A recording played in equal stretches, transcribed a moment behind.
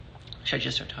Should I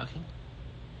just start talking?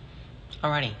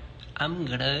 Alrighty, I'm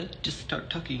gonna just start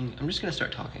talking. I'm just gonna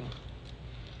start talking.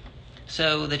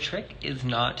 So the trick is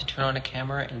not to turn on a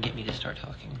camera and get me to start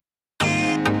talking.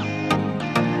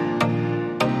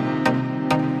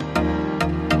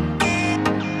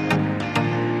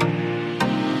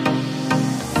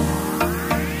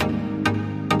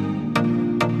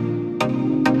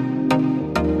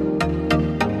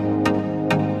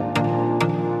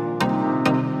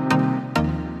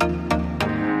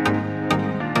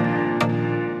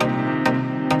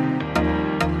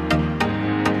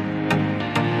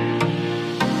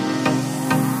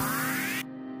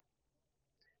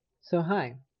 So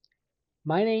hi,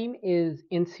 my name is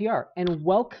NCR, and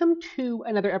welcome to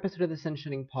another episode of the Sun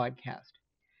Shining Podcast.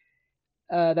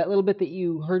 That little bit that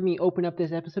you heard me open up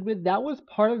this episode with, that was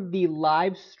part of the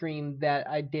live stream that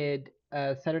I did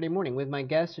Saturday morning with my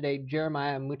guest today,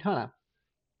 Jeremiah Mutana.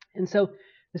 And so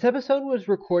this episode was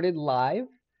recorded live,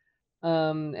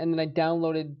 and then I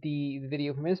downloaded the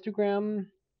video from Instagram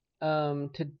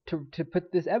to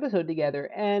put this episode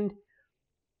together. And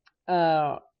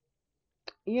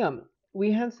yeah,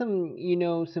 we had some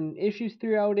issues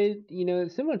throughout it,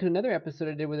 similar to another episode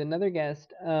I did with another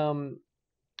guest, um,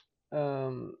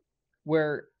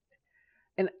 where,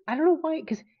 and I don't know why,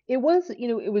 because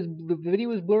the video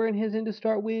was blurring his end to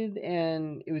start with,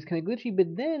 and it was kind of glitchy,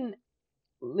 but then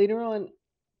later on,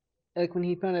 like when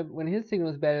he found out when his signal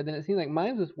was better, then it seemed like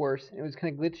mine was worse, and it was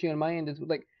kind of glitchy on my end, as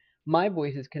like my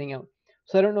voice is cutting out.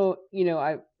 So I don't know,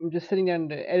 I'm just sitting down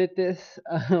to edit this,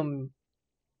 and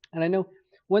I know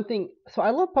one thing, so I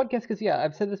love podcasts because, yeah,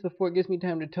 I've said this before, it gives me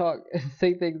time to talk and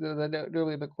say things as I don't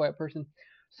normally am a quiet person.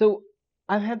 So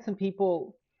I've had some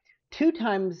people 2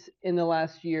 times in the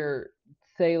last year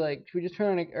say, like, should we just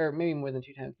turn on or maybe more than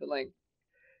 2 times, but like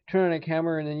turn on a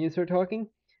camera and then you start talking.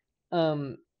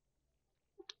 Um,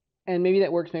 and maybe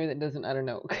that works, maybe that doesn't, I don't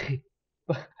know.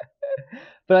 but,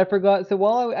 but I forgot. So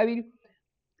while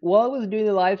I was doing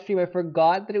the live stream, I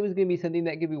forgot that it was going to be something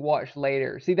that could be watched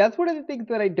later. See, that's one of the things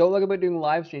that I don't like about doing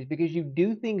live streams, because you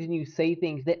do things and you say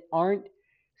things that aren't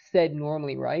said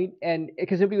normally, right? And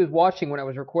because nobody was watching when I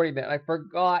was recording that, I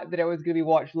forgot that I was going to be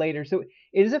watched later. So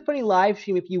it is a funny live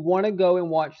stream if you want to go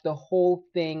and watch the whole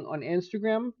thing on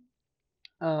Instagram.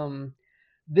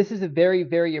 This is a very,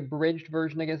 very abridged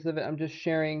version, I guess, of it. I'm just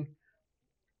sharing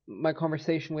my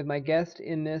conversation with my guest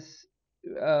in this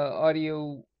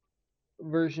audio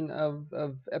version of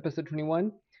episode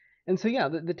 21. And so, yeah,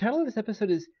 the title of this episode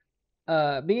is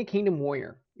being a kingdom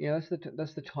warrior. That's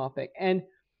the topic. And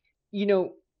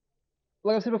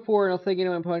like I said before, and I'll say again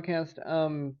on my podcast,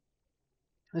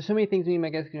 there's so many things me and my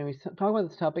guests can talk about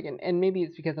this topic, and maybe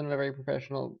it's because I'm not a very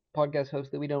professional podcast host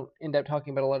that we don't end up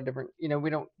talking about a lot of different, we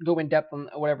don't go in depth on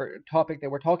whatever topic that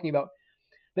we're talking about.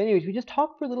 But anyways, we just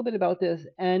talked for a little bit about this,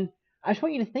 and I just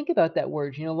want you to think about that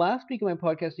word. Last week in my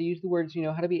podcast, I used the words,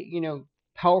 how to be,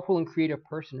 powerful and creative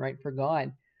person, right, for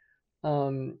God.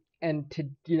 And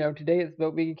today it's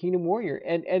about being a kingdom warrior.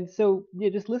 And so, yeah,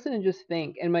 just listen and just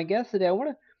think. And my guest today, I want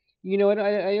to,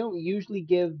 I don't usually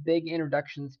give big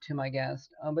introductions to my guest,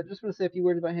 but just want to say a few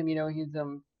words about him. He's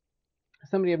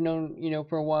somebody I've known,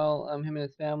 for a while. Him and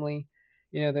his family,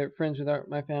 they're friends with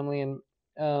my family,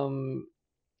 um,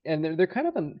 and they're kind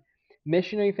of a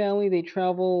missionary family. They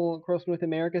travel across North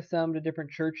America, some to different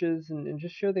churches, and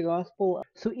just share the gospel.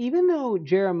 So even though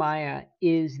Jeremiah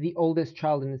is the oldest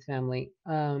child in his family,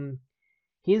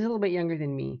 he's a little bit younger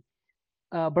than me.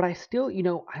 But I still,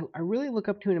 I really look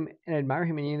up to him and admire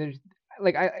him. And there's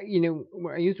like I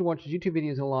used to watch his YouTube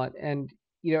videos a lot, and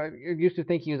I used to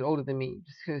think he was older than me,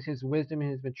 just because his wisdom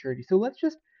and his maturity. So let's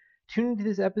just tune into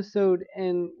this episode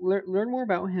and learn more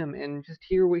about him, and just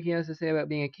hear what he has to say about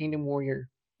being a kingdom warrior.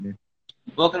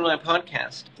 Welcome to my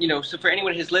podcast. So for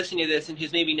anyone who's listening to this and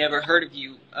who's maybe never heard of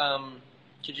you,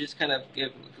 could you just kind of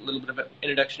give a little bit of an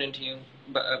introduction into you,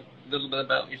 a little bit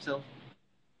about yourself?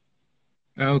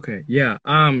 Okay, yeah.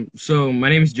 So my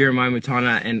name is Jeremiah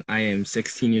Mutana, and I am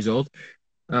 16 years old.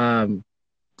 I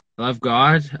love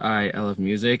God. I love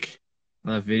music. I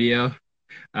love video,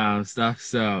 stuff.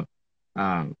 So,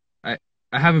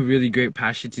 I have a really great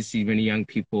passion to see many young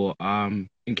people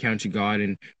encounter God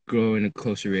and grow in a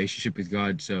closer relationship with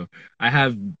God. So I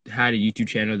have had a YouTube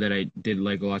channel that I did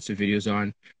like lots of videos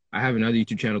on. I have another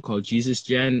YouTube channel called Jesus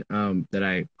Gen that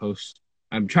I post.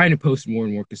 I'm trying to post more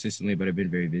and more consistently, but I've been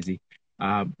very busy.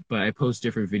 But I post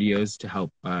different videos to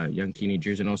help young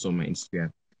teenagers, and also on my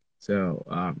Instagram. So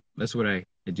that's what I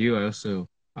do. I also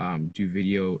do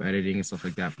video editing and stuff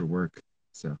like that for work.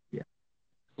 So yeah.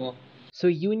 Cool. So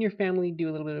you and your family do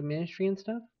a little bit of ministry and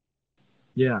stuff?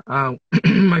 Yeah.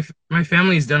 My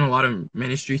family has done a lot of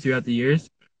ministry throughout the years.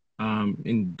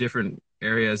 in different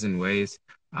areas and ways.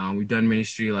 We've done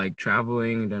ministry like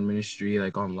traveling, done ministry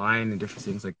like online and different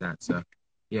things like that. So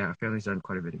yeah, our family's done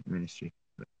quite a bit of ministry.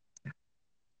 But, yeah.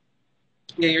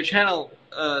 Yeah, your channel,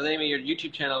 the name of your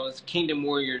YouTube channel is Kingdom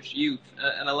Warriors Youth,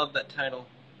 and I love that title.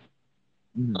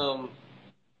 Mhm. Um,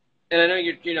 and I know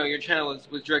your channel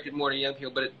was directed more to young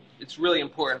people, but it's really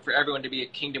important for everyone to be a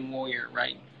Kingdom Warrior,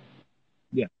 right?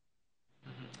 Yeah.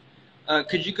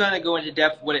 Could you kind of go into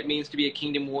depth what it means to be a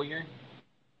Kingdom Warrior?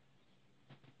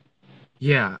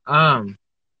 Yeah.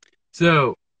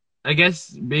 So I guess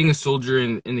being a soldier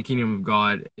in the kingdom of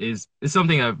God is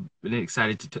something I've been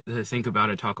excited to think about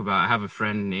and talk about. I have a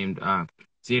friend named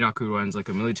Zadok who runs like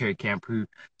a military camp who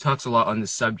talks a lot on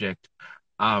this subject.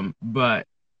 But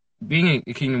being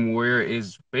a kingdom warrior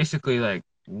is basically like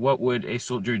what would a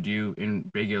soldier do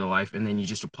in regular life, and then you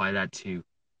just apply that to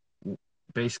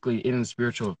basically in the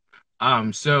spiritual.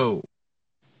 So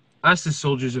us as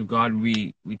soldiers of God,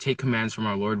 we take commands from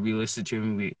our Lord, we listen to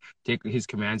him, we take his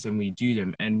commands and we do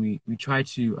them, and we try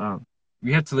to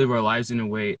we have to live our lives in a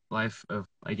way, life of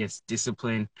I guess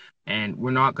discipline, and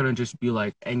we're not gonna just be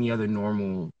like any other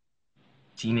normal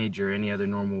teenager, any other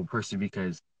normal person,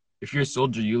 because if you're a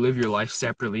soldier, you live your life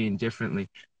separately and differently.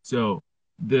 So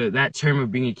the that term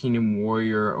of being a kingdom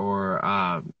warrior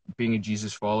or being a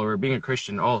Jesus follower, being a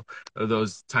Christian, all of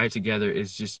those tied together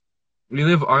is just we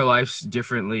live our lives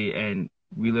differently and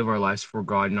we live our lives for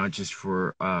God, not just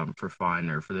for fun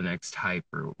or for the next hype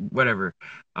or whatever.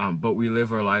 But we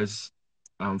live our lives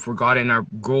for God, and our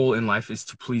goal in life is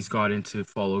to please God and to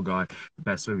follow God the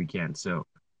best way we can. So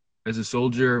as a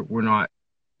soldier, we're not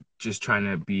just trying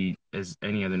to be as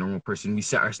any other normal person. We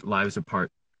set our lives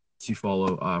apart to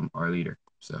follow our leader.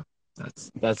 So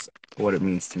that's what it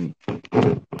means to me.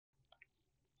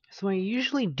 So I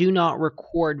usually do not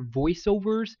record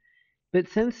voiceovers, but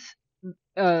since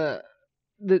uh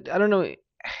I don't know,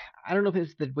 I don't know if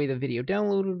it's the way the video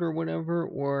downloaded or whatever,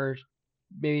 or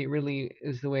maybe it really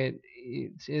is the way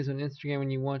it is on Instagram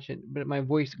when you watch it. But my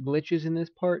voice glitches in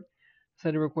this part, so I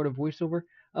had to record a voiceover.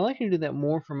 I like to do that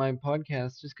more for my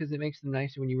podcast, just because it makes them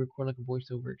nicer when you record like a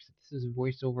voiceover. Except this is a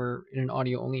voiceover in an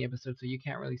audio only episode, so you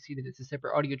can't really see that it's a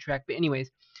separate audio track. But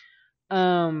anyways,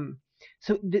 um,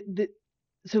 so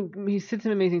he said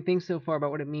some amazing things so far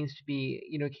about what it means to be,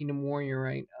 Kingdom Warrior,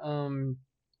 right?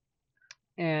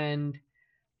 And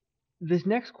this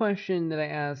next question that I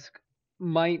ask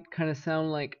might kind of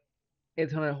sound like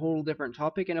it's on a whole different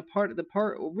topic, and the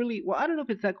part really, well, I don't know if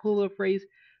it's that cool of a phrase,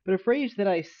 but a phrase that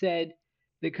I said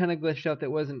that kind of glitched out that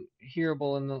wasn't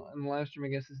hearable in the live stream, I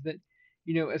guess, is that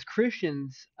as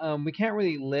Christians, we can't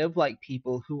really live like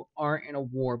people who aren't in a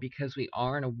war because we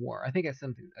are in a war. I said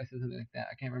something like that.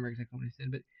 I can't remember exactly what I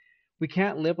said, but we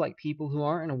can't live like people who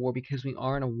aren't in a war because we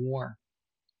are in a war.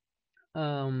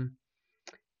 Um,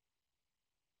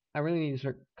 I really need to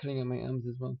start cutting out my M's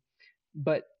as well.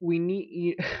 But we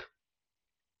need,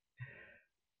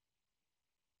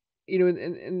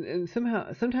 and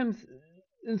somehow, sometimes,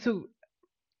 and so,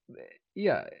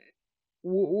 yeah,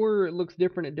 war looks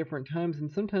different at different times,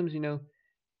 and sometimes,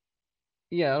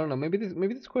 yeah, I don't know. Maybe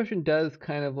this question does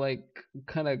kind of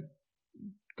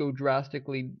go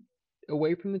drastically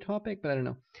away from the topic, but I don't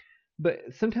know.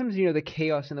 But sometimes, the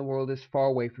chaos in the world is far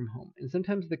away from home, and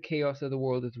sometimes the chaos of the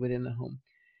world is within the home.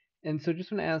 And so,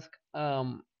 just want to ask,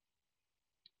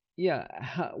 yeah,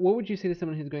 what would you say to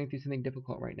someone who's going through something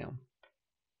difficult right now?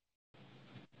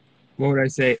 What would I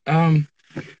say?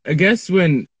 I guess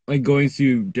when like going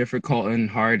through difficult and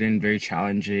hard and very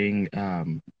challenging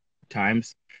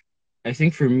times, I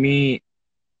think for me,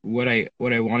 what I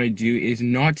want to do is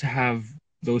not to have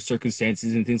those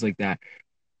circumstances and things like that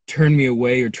turn me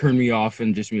away or turn me off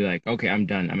and just be like, okay, I'm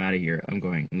done. I'm out of here. I'm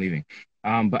going. I'm leaving.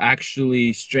 But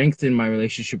actually strengthen my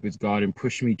relationship with God and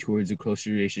push me towards a closer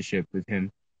relationship with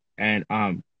Him, and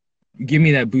give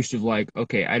me that boost of like,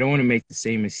 okay, I don't want to make the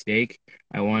same mistake.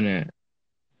 I want to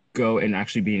go and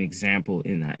actually be an example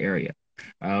in that area,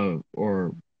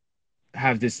 or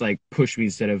have this like push me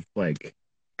instead of like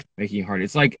making it harder.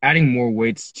 It's like adding more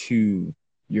weights to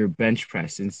your bench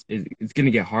press. It's going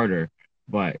to get harder,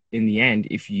 but in the end,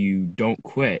 if you don't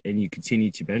quit and you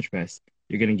continue to bench press,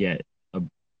 you're going to get a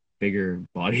bigger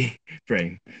body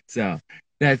frame. So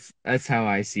that's how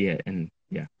I see it, and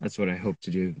yeah, that's what I hope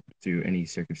to do through any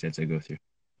circumstance I go through.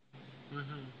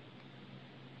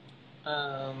 Mm-hmm.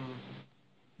 Um,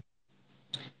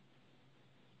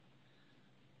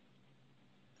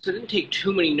 so I didn't take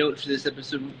too many notes for this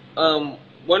episode.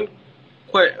 One,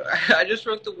 I just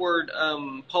wrote the word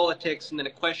politics and then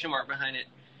a question mark behind it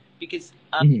because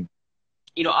Mhm.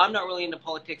 I'm not really into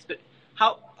politics, but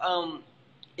how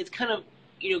it's kind of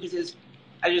because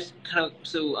I just kind of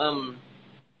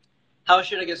how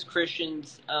should I guess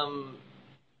Christians and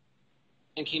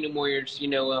Kingdom Warriors,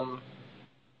 um,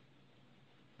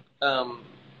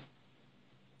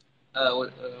 what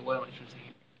am I trying to say?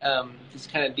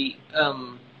 Just kind of be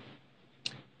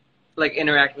like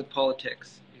interact with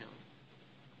politics,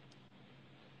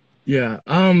 Yeah.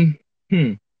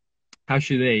 How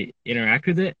should they interact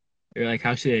with it? Or like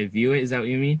how should they view it? Is that what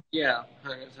you mean? Yeah,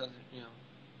 I guess that's.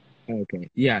 Okay.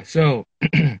 Yeah. So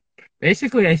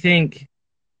basically I think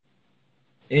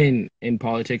in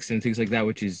politics and things like that,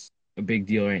 which is a big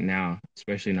deal right now,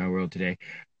 especially in our world today,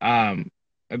 um,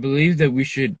 I believe that we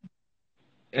should,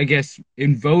 I guess,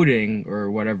 in voting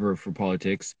or whatever for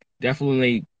politics,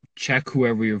 definitely check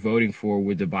whoever you're voting for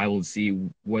with the Bible to see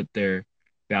what their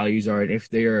values are and if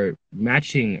they are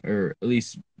matching or at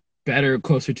least better,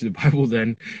 closer to the Bible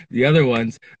than the other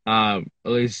ones. At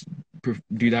least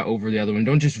do that over the other one.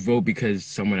 Don't just vote because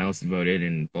someone else voted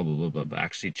and blah blah blah blah. But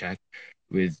actually check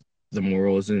with the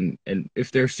morals and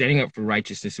if they're standing up for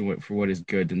righteousness and for what is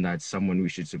good, then that's someone we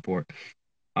should support.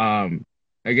 Um,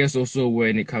 I guess also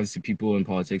when it comes to people in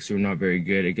politics who are not very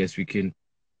good, I guess we could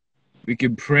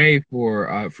pray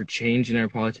for change in our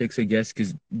politics, I guess,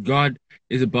 because God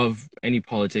is above any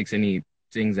politics, any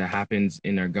things that happens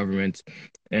in our government,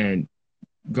 and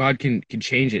God can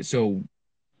change it. So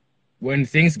when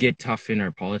things get tough in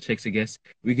our politics, I guess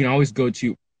we can always go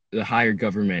to the higher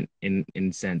government in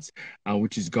sense,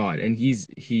 which is God, and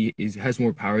has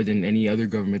more power than any other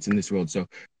governments in this world. So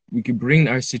we could bring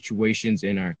our situations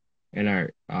and our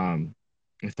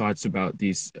thoughts about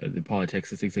these the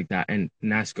politics and things like that, and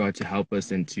ask God to help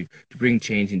us and to bring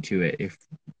change into it if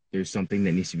there's something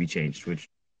that needs to be changed, which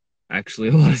actually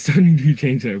a lot of stuff needs to be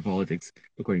changed in our politics,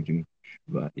 according to me.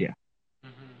 But yeah,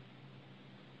 Mm-hmm.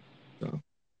 so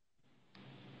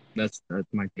that's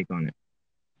my take on it.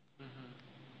 Mm-hmm.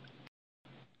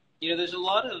 There's a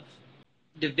lot of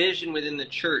division within the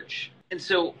church, and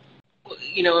so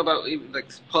about like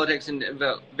politics and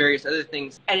about various other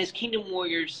things. And as Kingdom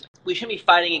Warriors, we shouldn't be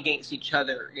fighting against each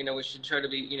other. We should try to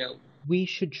be. We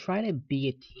should try to be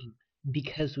a team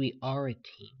because we are a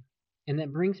team. And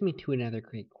that brings me to another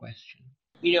great question.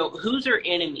 Who's our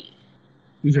enemy?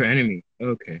 Who's our enemy?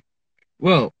 Okay.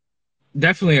 Well,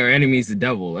 definitely our enemy is the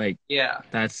devil. Like Yeah.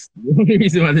 that's the only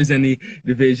reason why there's any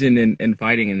division and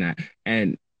fighting in that.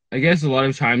 And I guess a lot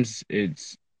of times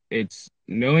it's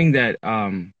knowing that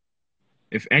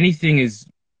if anything is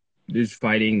there's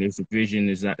fighting, there's division,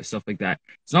 there's that stuff like that.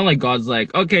 It's not like God's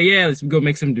like, okay, yeah, let's go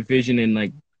make some division and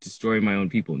like destroy my own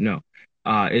people. No.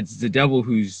 It's the devil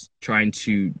who's trying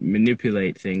to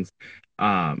manipulate things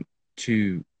um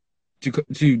to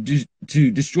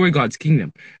to destroy God's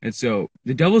kingdom. And so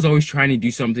the devil's always trying to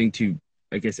do something to,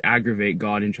 I guess, aggravate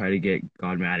God and try to get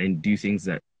God mad and do things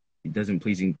that doesn't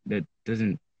please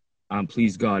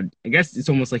God. I guess it's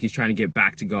almost like he's trying to get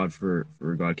back to God for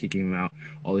God kicking him out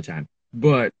all the time.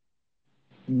 But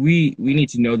we need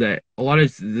to know that a lot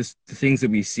of the things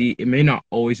that we see, it may not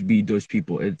always be those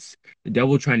people. It's the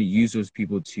devil trying to use those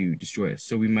people to destroy us.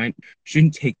 So we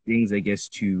shouldn't take things, I guess,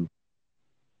 too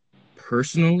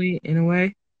personally in a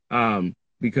way,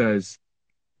 because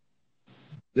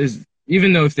there's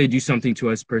even though if they do something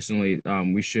to us personally,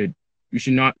 we should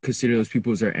not consider those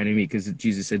people as our enemy because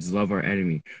Jesus says love our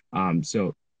enemy.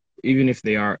 So even if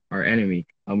they are our enemy,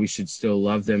 we should still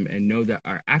love them and know that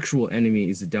our actual enemy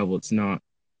is the devil. It's not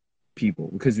people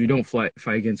because we don't fight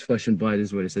against flesh and blood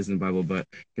is what it says in the Bible, but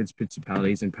against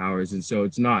principalities and powers. And so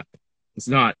it's not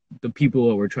the people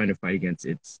that we're trying to fight against,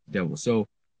 it's the devil. So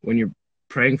when you're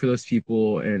praying for those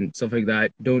people and stuff like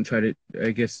that, don't try to,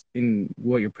 I guess, in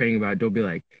what you're praying about, don't be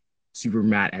like super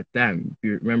mad at them.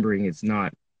 You're remembering it's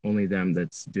not only them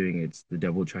that's doing it, it's the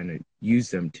devil trying to use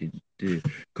them to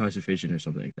cause division or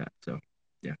something like that. So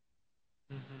yeah.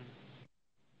 Mm-hmm.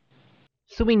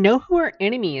 So we know who our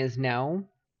enemy is now,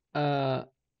 but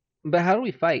how do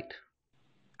we fight?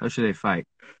 How should they fight?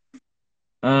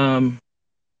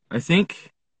 I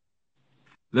think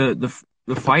the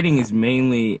fighting is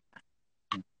mainly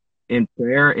in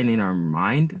prayer and in our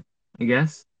mind, I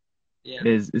guess, Yeah.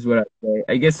 is what I say.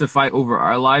 I guess the fight over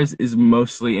our lives is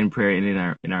mostly in prayer and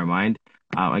in our mind.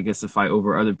 I guess the fight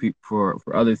over other people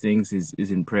for other things is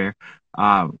in prayer.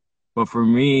 But for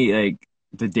me, like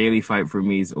the daily fight for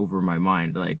me is over my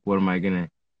mind. Like, what am I gonna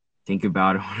think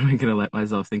about? What am I gonna let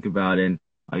myself think about? And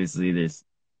obviously, there's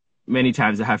many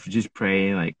times I have to just pray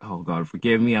and like, oh God,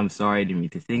 forgive me. I'm sorry. I didn't mean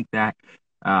to think that.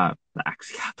 That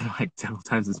actually happened like several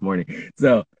times this morning.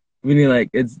 So meaning like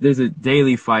there's a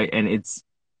daily fight and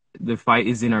the fight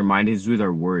is in our mind, is with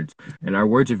our words. And our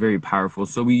words are very powerful.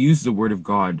 So we use the word of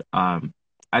God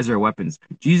as our weapons.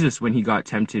 Jesus, when he got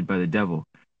tempted by the devil,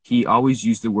 he always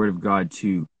used the word of God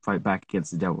to fight back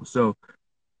against the devil. So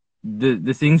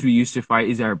the things we use to fight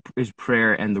is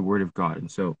prayer and the word of God.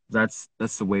 And so that's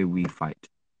the way we fight,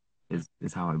 is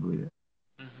how I believe it.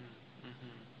 Mm-hmm.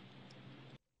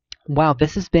 Mm-hmm. Wow,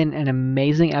 this has been an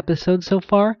amazing episode so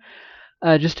far.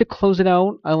 Just to close it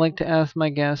out, I'd like to ask my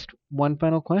guest one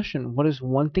final question. What is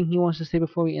one thing he wants to say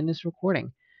before we end this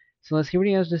recording? So let's hear what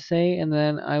he has to say, and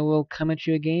then I will come at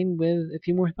you again with a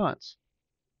few more thoughts.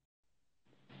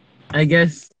 I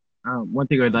guess one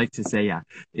thing I'd like to say, yeah,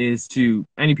 is to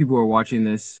any people who are watching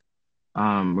this,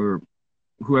 or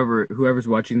whoever's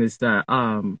watching this, that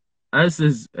us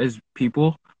as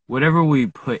people, whatever we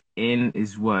put in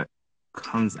is what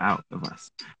comes out of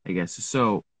us, I guess.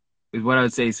 So is what I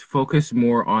would say is focus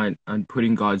more on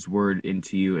putting God's word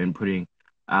into you and putting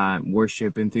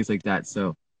worship and things like that.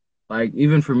 So like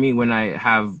even for me, when I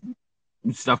have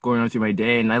stuff going on through my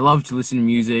day, and I love to listen to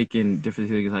music and different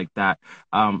things like that.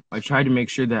 I try to make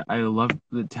sure that I love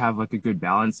to have like a good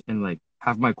balance and like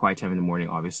have my quiet time in the morning,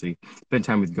 obviously, spend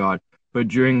time with God. But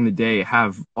during the day,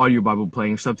 have audio Bible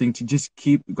playing, something to just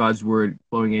keep God's word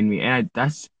flowing in me. And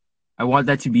I want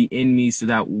that to be in me so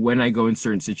that when I go in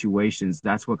certain situations,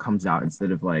 that's what comes out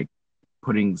instead of like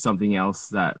putting something else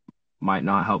that might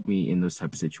not help me in those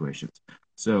type of situations.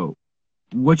 So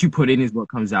what you put in is what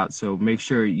comes out. So make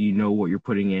sure you know what you're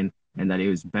putting in and that it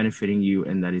is benefiting you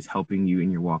and that is helping you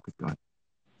in your walk with God.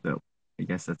 So I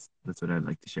guess that's what I'd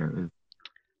like to share with.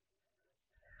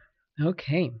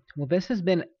 Okay, well, this has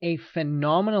been a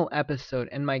phenomenal episode,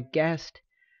 and my guest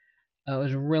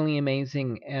was really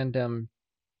amazing. And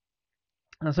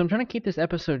so I'm trying to keep this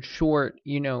episode short,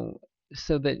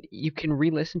 so that you can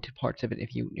re-listen to parts of it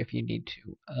if you need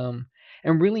to.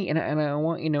 And really, and I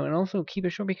want and also keep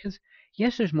it short because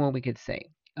yes, there's more we could say.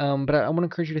 But I want to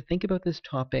encourage you to think about this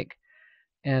topic,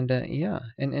 and yeah,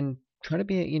 and try to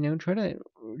be try to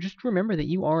just remember that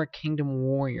you are a kingdom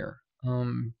warrior.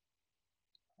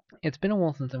 It's been a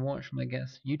while since I watched my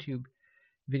guest YouTube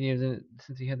videos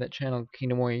since he had that channel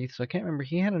Kingdom Warrior Youth, so I can't remember.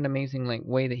 He had an amazing like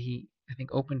way that he I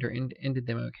think opened or ended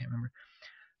them. I can't remember.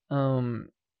 Um,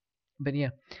 but yeah.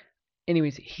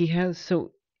 Anyways, he has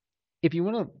so if you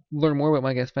want to learn more about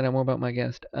my guest, find out more about my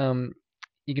guest,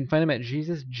 you can find him at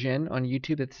Jesus Gen on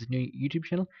YouTube. That's his new YouTube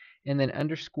channel, and then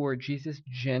underscore Jesus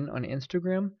Gen on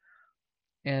Instagram,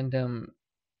 and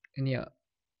yeah,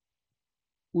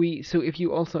 we so if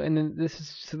you also and then this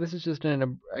is just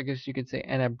I guess you could say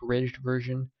an abridged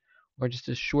version, or just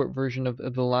a short version of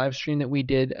the live stream that we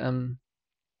did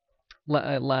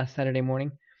last Saturday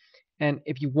morning. And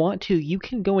if you want to, you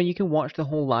can go and you can watch the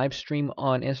whole live stream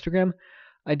on Instagram.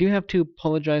 I do have to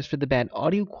apologize for the bad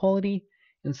audio quality,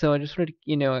 and so I just wanted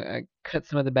to, I cut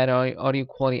some of the bad audio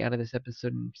quality out of this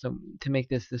episode, and so to make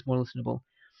this more listenable.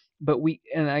 But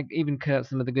I even cut out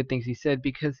some of the good things he said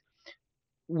because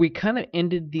we kind of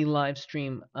ended the live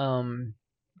stream.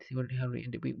 Let's see, how did we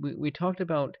end it? We talked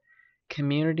about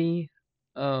community,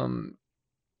 um,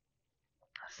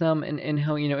 some and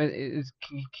how it is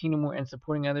Kingdom War and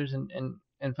supporting others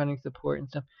and finding support and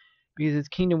stuff. Because as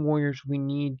Kingdom Warriors, we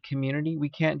need community. We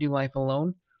can't do life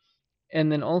alone.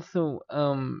 And then also,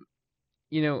 I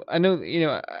know,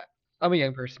 I'm a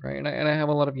young person, right? And I have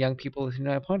a lot of young people listening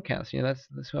to my podcast.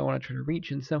 That's who I want to try to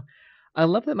reach. And so, I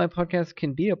love that my podcast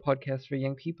can be a podcast for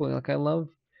young people. Like I love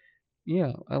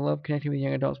connecting with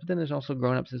young adults. But then there's also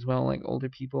grown-ups as well, like older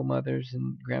people, mothers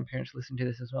and grandparents listening to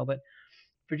this as well. But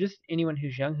for just anyone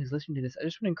who's young who's listening to this, I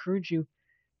just want to encourage you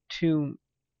to.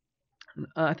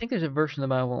 I think there's a verse in the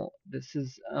Bible that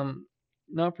says,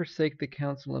 "Not forsake the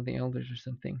counsel of the elders" or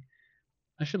something.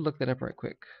 I should look that up right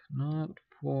quick. Not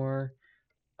for.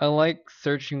 I like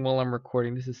searching while I'm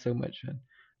recording. This is so much fun.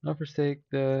 Not forsake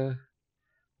the.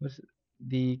 What's it?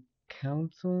 The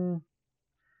counsel?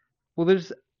 Well,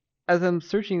 there's as I'm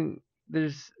searching,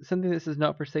 there's something that says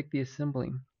not forsake the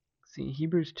assembling. See,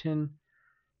 Hebrews 10,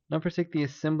 not forsake the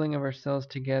assembling of ourselves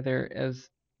together as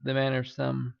the manner of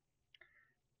some,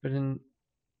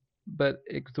 but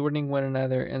exhorting one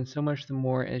another, and so much the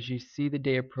more as you see the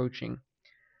day approaching.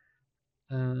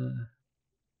 Uh,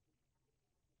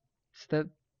 so that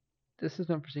this is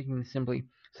not forsaking the assembly.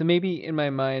 So maybe in my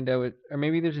mind I would, or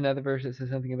maybe there's another verse that says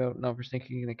something about not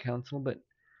forsaking the council, but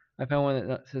I found one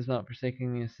that says not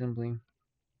forsaking the assembly.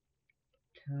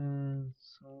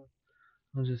 Council.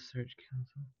 I'll just search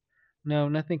council. No,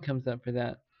 nothing comes up for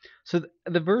that. So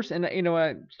the verse, and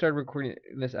I started recording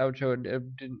this outro. I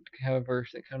didn't have a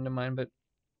verse that come to mind, but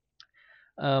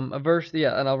a verse,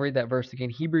 yeah, and I'll read that verse again.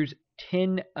 Hebrews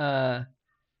 10.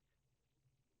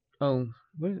 Oh,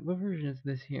 what version is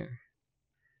this here?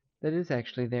 That is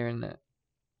actually there in that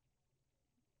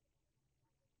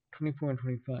 24 and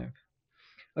 25.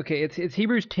 Okay, it's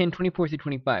Hebrews 10:24 through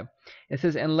 25. It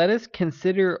says, "And let us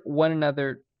consider one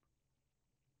another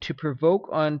to provoke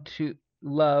on to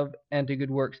love and to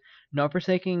good works, not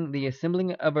forsaking the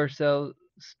assembling of ourselves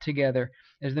together,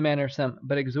 as the manner of some,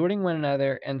 but exhorting one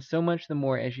another, and so much the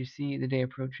more as you see the day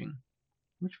approaching."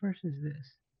 Which verse is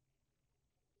this?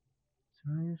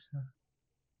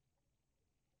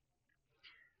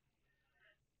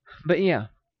 But yeah,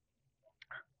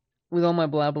 with all my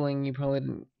blabbling, you probably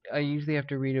didn't. I usually have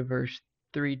to read a verse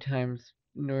 3 times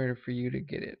in order for you to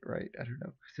get it right. I don't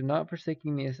know. So not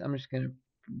forsaking this. I'm just gonna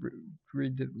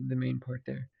read the main part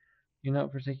there. You're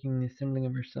not forsaking the assembling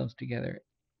of ourselves together,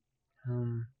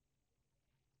 um,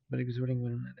 but exhorting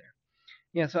one another.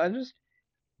 Yeah. So I just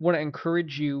want to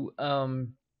encourage you. How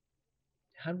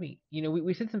do we?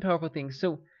 We said some powerful things.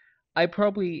 So I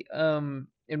probably am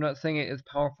not saying it as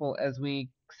powerful as we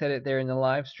said it there in the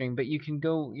live stream, but you can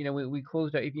go. We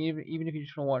closed out. If you even if you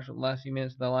just want to watch the last few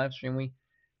minutes of the live stream, we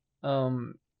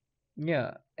um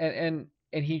yeah, and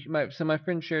my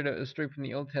friend shared a story from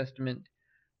the Old Testament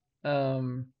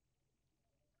um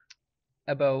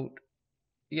about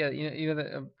yeah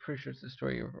that I'm pretty sure it's a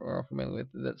story you're all familiar with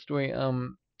that story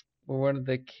where one of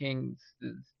the kings,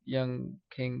 the young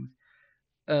kings,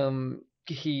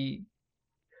 he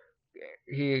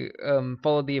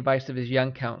followed the advice of his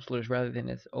young counselors rather than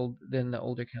the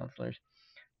older counselors.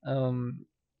 Um,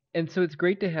 and so it's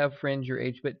great to have friends your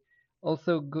age, but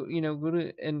also go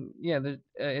to and yeah,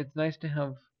 it's nice to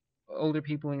have older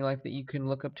people in your life that you can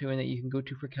look up to and that you can go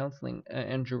to for counseling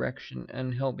and direction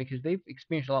and help because they've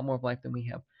experienced a lot more of life than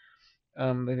we have.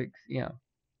 Yeah,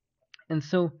 and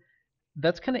so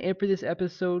that's kind of it for this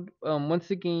episode.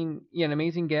 Once again, yeah, an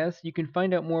amazing guest. You can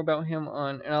find out more about him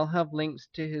and I'll have links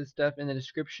to his stuff in the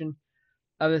description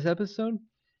of this episode.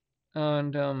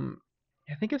 And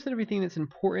I think I've said everything that's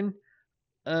important.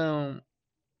 Um,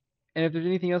 and if there's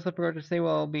anything else I forgot to say,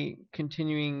 well, I'll be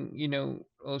continuing.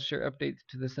 I'll share updates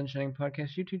to the Sunshining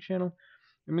Podcast YouTube channel.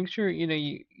 And make sure you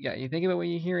think about what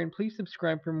you hear, and please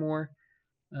subscribe for more.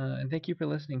 And thank you for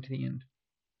listening to the end.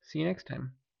 See you next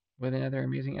time with another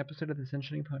amazing episode of the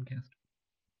Sunshining Podcast.